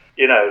known, is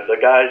the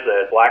guys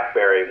at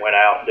BlackBerry went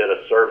out and did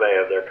a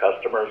survey of their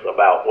customers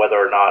about whether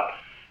or not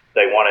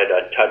they wanted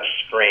a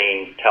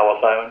touch-screen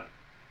telephone.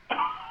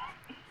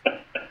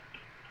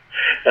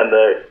 And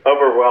they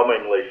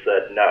overwhelmingly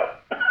said no.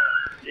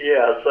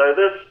 Yeah, so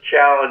this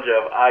challenge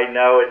of, I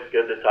know it's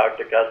good to talk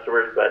to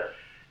customers, but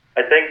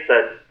I think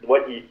that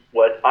what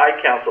I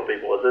counsel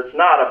people is it's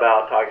not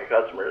about talking to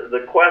customers,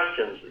 the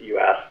questions that you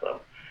ask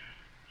them.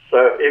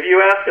 So if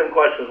you ask them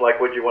questions like,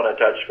 would you want a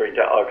touchscreen?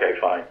 Okay,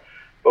 fine.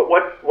 But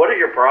what are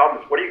your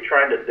problems? What are you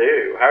trying to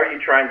do? How are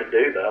you trying to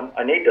do them?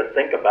 I need to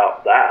think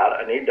about that.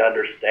 I need to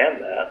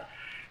understand that.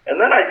 And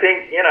then I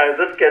think,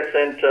 this gets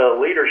into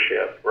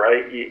leadership,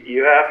 right?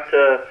 You have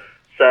to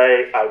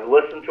say, I've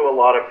listened to a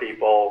lot of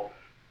people.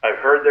 I've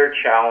heard their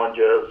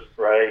challenges,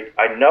 right?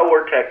 I know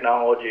where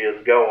technology is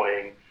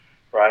going,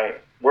 right?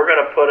 We're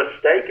going to put a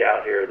stake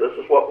out here. This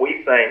is what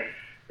we think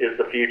is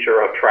the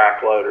future of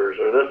track loaders,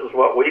 or this is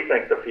what we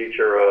think the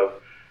future of,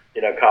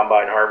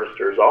 combine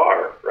harvesters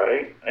are,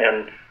 right?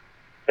 And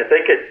I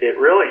think it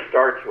really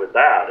starts with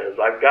that, is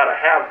I've got to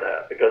have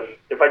that, because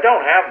if I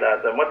don't have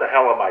that, then what the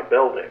hell am I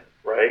building,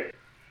 right?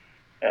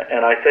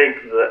 And I think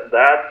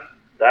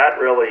that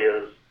really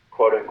is,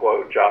 quote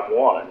unquote, job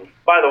one.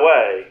 By the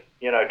way,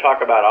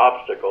 talk about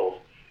obstacles.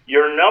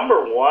 Your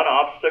number one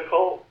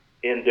obstacle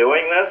in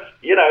doing this,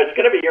 it's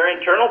going to be your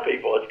internal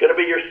people. It's going to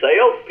be your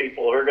sales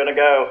people who are going to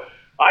go,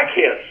 I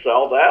can't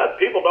sell that.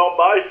 People don't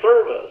buy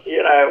service.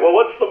 Well,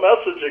 what's the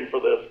messaging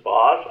for this,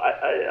 boss?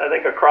 I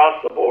think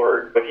across the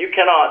board, if you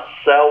cannot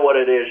sell what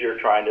it is you're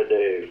trying to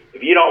do,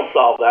 if you don't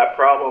solve that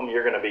problem,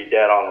 you're going to be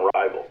dead on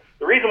arrival.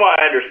 The reason why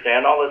I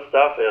understand all this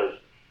stuff is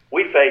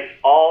we face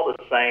all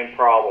the same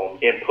problems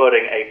in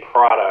putting a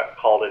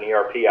product called an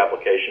ERP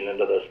application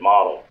into this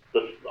model.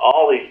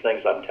 All these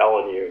things I'm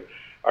telling you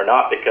are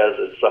not because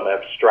it's some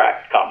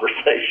abstract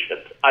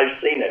conversation. I've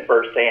seen it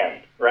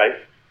firsthand, right?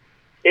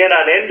 In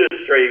an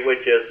industry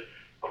which is,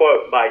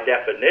 quote, by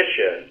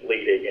definition,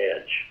 leading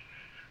edge.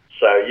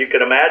 So you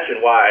can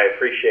imagine why I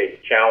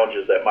appreciate the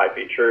challenges that might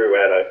be true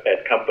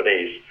at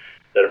companies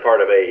that are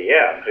part of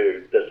AEM,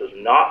 who this has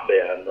not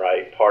been,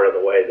 right, part of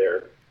the way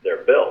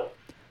they're built.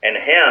 And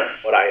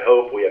hence, what I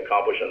hope we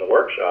accomplish in the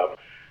workshop,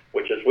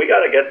 which is we got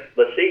to get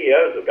the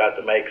CEOs have got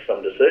to make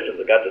some decisions,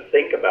 have got to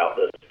think about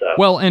this stuff.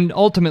 Well, and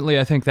ultimately,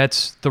 I think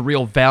that's the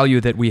real value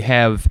that we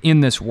have in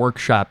this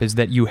workshop, is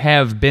that you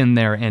have been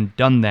there and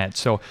done that.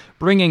 So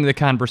bringing the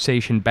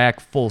conversation back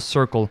full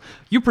circle,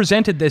 you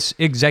presented this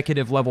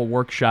executive-level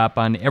workshop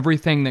on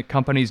everything that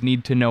companies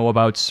need to know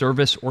about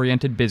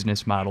service-oriented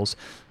business models.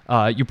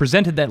 You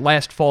presented that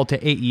last fall to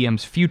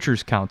AEM's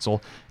Futures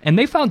Council, and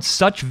they found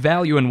such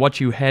value in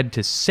what you had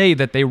to say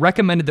that they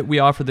recommended that we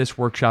offer this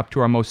workshop to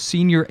our most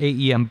senior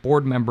AEM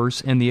board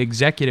members and the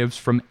executives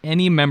from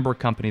any member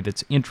company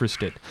that's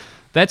interested.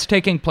 That's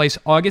taking place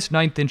August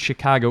 9th in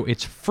Chicago.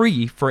 It's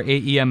free for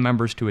AEM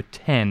members to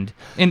attend.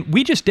 And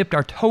we just dipped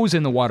our toes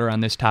in the water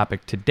on this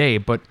topic today,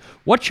 but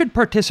what should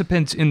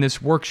participants in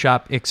this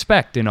workshop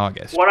expect in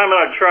August? What I'm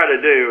going to try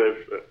to do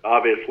is,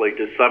 obviously,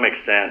 to some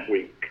extent,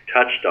 we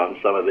touched on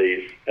some of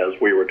these as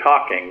we were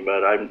talking,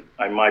 but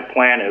my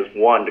plan is,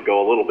 one, to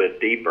go a little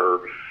bit deeper,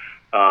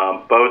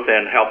 both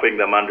in helping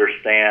them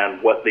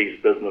understand what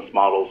these business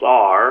models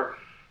are,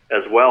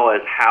 as well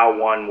as how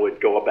one would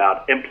go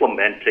about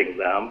implementing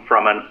them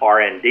from an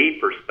R&D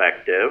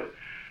perspective.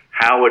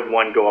 How would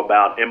one go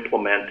about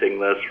implementing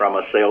this from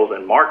a sales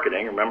and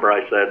marketing? Remember,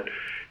 I said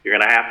you're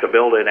going to have to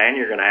build it and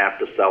you're going to have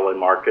to sell and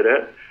market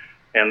it.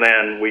 And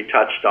then we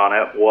touched on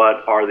it.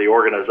 What are the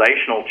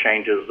organizational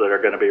changes that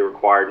are going to be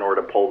required in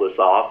order to pull this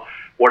off?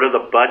 What are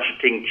the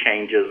budgeting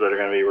changes that are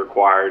going to be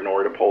required in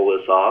order to pull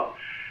this off?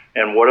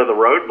 And what are the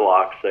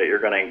roadblocks that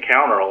you're going to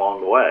encounter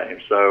along the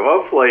way? So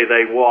hopefully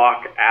they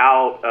walk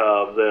out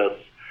of this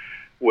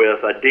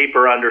with a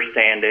deeper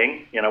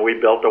understanding. We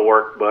built a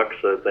workbook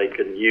so that they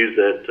can use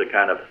it to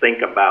kind of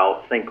think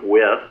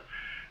with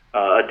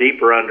a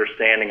deeper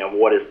understanding of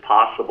what is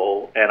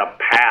possible and a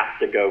path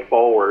to go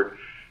forward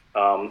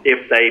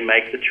if they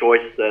make the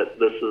choice that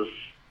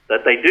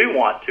they do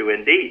want to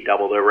indeed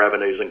double their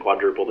revenues and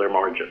quadruple their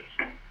margins.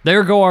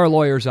 There go our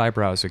lawyer's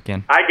eyebrows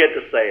again. I get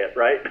to say it,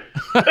 right?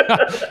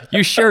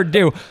 You sure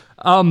do.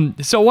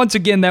 So once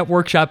again, that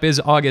workshop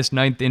is August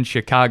 9th in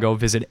Chicago.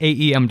 Visit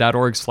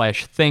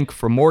aem.org/think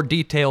for more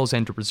details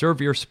and to reserve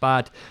your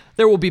spot.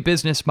 There will be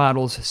business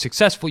models,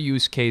 successful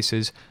use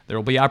cases. There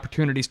will be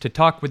opportunities to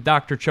talk with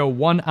Dr. Chou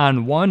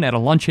one-on-one at a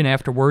luncheon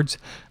afterwards.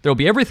 There will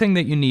be everything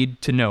that you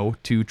need to know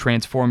to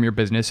transform your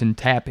business and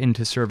tap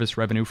into service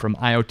revenue from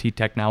IoT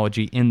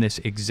technology in this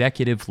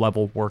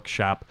executive-level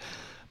workshop.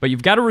 But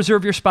you've got to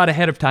reserve your spot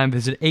ahead of time.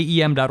 Visit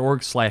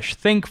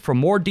aem.org/think for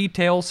more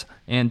details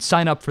and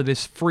sign up for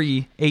this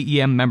free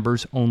AEM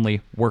members-only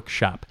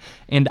workshop.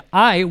 And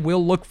I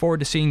will look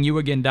forward to seeing you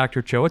again,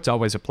 Dr. Chou. It's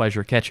always a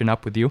pleasure catching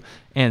up with you.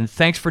 And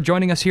thanks for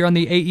joining us here on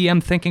the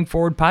AEM Thinking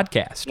Forward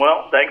podcast.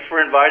 Well, thanks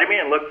for inviting me,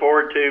 and look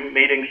forward to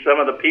meeting some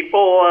of the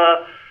people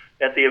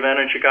at the event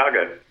in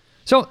Chicago.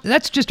 So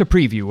that's just a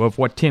preview of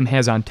what Tim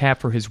has on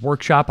tap for his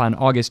workshop on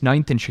August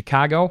 9th in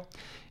Chicago.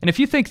 And if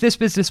you think this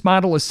business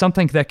model is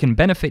something that can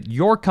benefit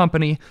your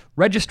company,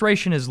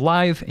 registration is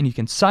live and you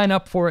can sign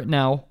up for it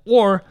now,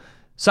 or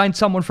sign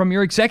someone from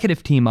your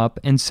executive team up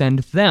and send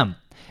them.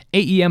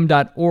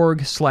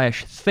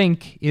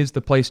 aem.org/think is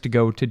the place to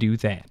go to do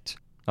that.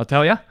 I'll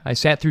tell you, I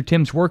sat through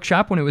Tim's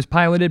workshop when it was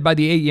piloted by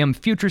the AEM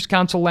Futures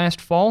Council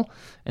last fall,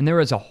 and there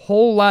is a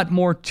whole lot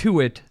more to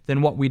it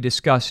than what we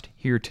discussed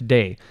here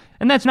today.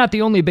 And that's not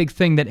the only big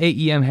thing that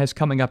AEM has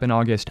coming up in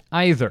August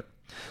either.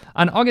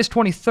 On August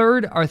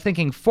 23rd, our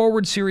Thinking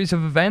Forward series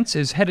of events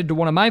is headed to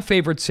one of my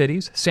favorite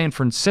cities, San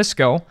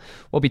Francisco.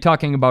 We'll be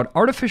talking about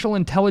artificial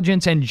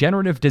intelligence and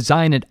generative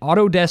design at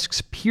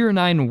Autodesk's Pier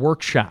 9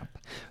 workshop.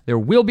 There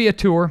will be a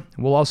tour.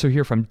 We'll also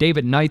hear from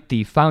David Knight,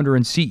 the founder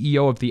and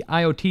CEO of the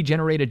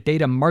IoT-generated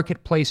data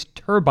marketplace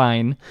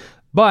Turbine.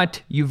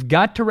 But you've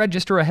got to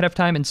register ahead of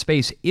time and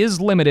space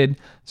is limited,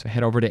 so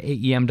head over to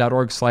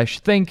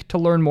aem.org/think to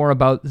learn more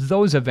about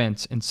those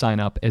events and sign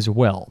up as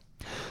well.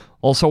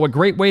 Also, a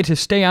great way to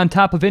stay on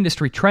top of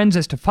industry trends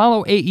is to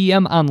follow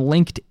AEM on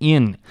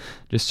LinkedIn.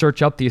 Just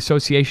search up the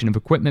Association of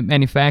Equipment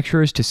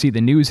Manufacturers to see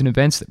the news and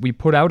events that we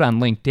put out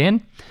on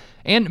LinkedIn.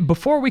 And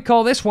before we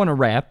call this one a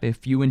wrap,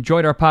 if you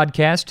enjoyed our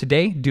podcast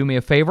today, do me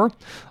a favor,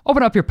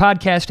 open up your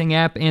podcasting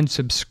app and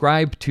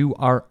subscribe to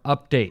our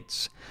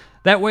updates.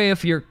 That way,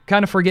 if you're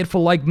kind of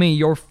forgetful like me,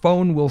 your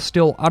phone will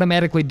still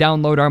automatically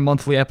download our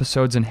monthly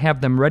episodes and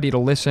have them ready to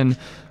listen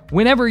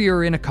whenever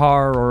you're in a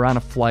car or on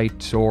a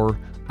flight or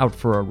out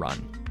for a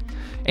run.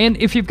 And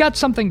if you've got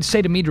something to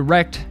say to me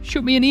direct,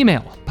 shoot me an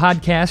email.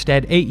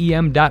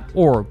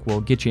 podcast@aem.org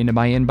will get you into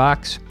my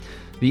inbox.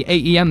 The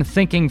AEM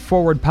Thinking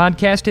Forward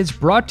podcast is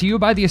brought to you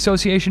by the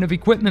Association of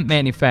Equipment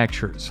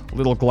Manufacturers.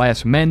 Little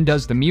Glass Men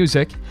does the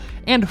music.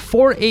 And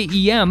for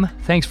AEM,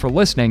 thanks for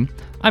listening.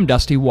 I'm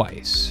Dusty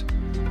Weiss.